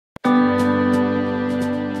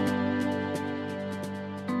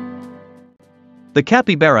The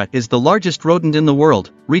capybara is the largest rodent in the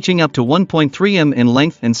world, reaching up to 1.3 m in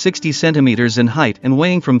length and 60 centimeters in height and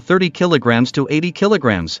weighing from 30 kilograms to 80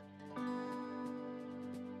 kilograms.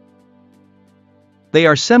 They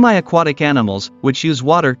are semi-aquatic animals, which use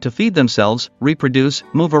water to feed themselves, reproduce,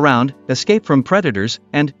 move around, escape from predators,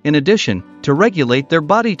 and, in addition, to regulate their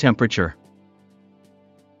body temperature.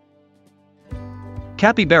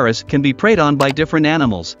 Capybaras can be preyed on by different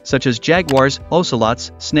animals, such as jaguars,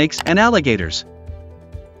 ocelots, snakes, and alligators.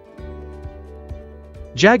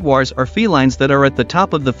 Jaguars are felines that are at the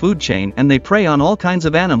top of the food chain, and they prey on all kinds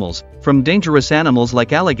of animals, from dangerous animals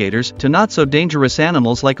like alligators to not so dangerous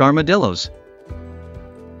animals like armadillos.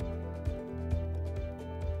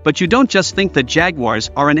 But you don't just think that jaguars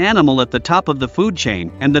are an animal at the top of the food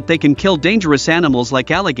chain and that they can kill dangerous animals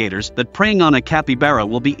like alligators, that preying on a capybara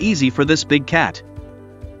will be easy for this big cat.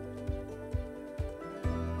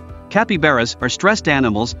 Capybaras are stressed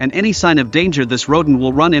animals, and any sign of danger this rodent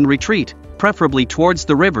will run and retreat, preferably towards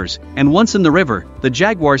the rivers, and once in the river, the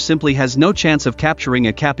jaguar simply has no chance of capturing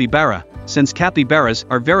a capybara, since capybaras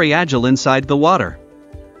are very agile inside the water.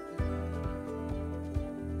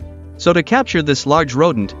 So to capture this large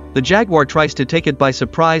rodent, the jaguar tries to take it by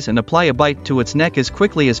surprise and apply a bite to its neck as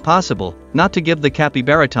quickly as possible, not to give the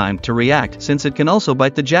capybara time to react, since it can also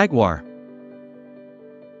bite the jaguar.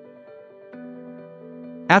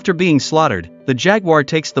 After being slaughtered, the jaguar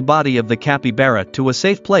takes the body of the capybara to a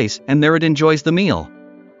safe place, and there it enjoys the meal.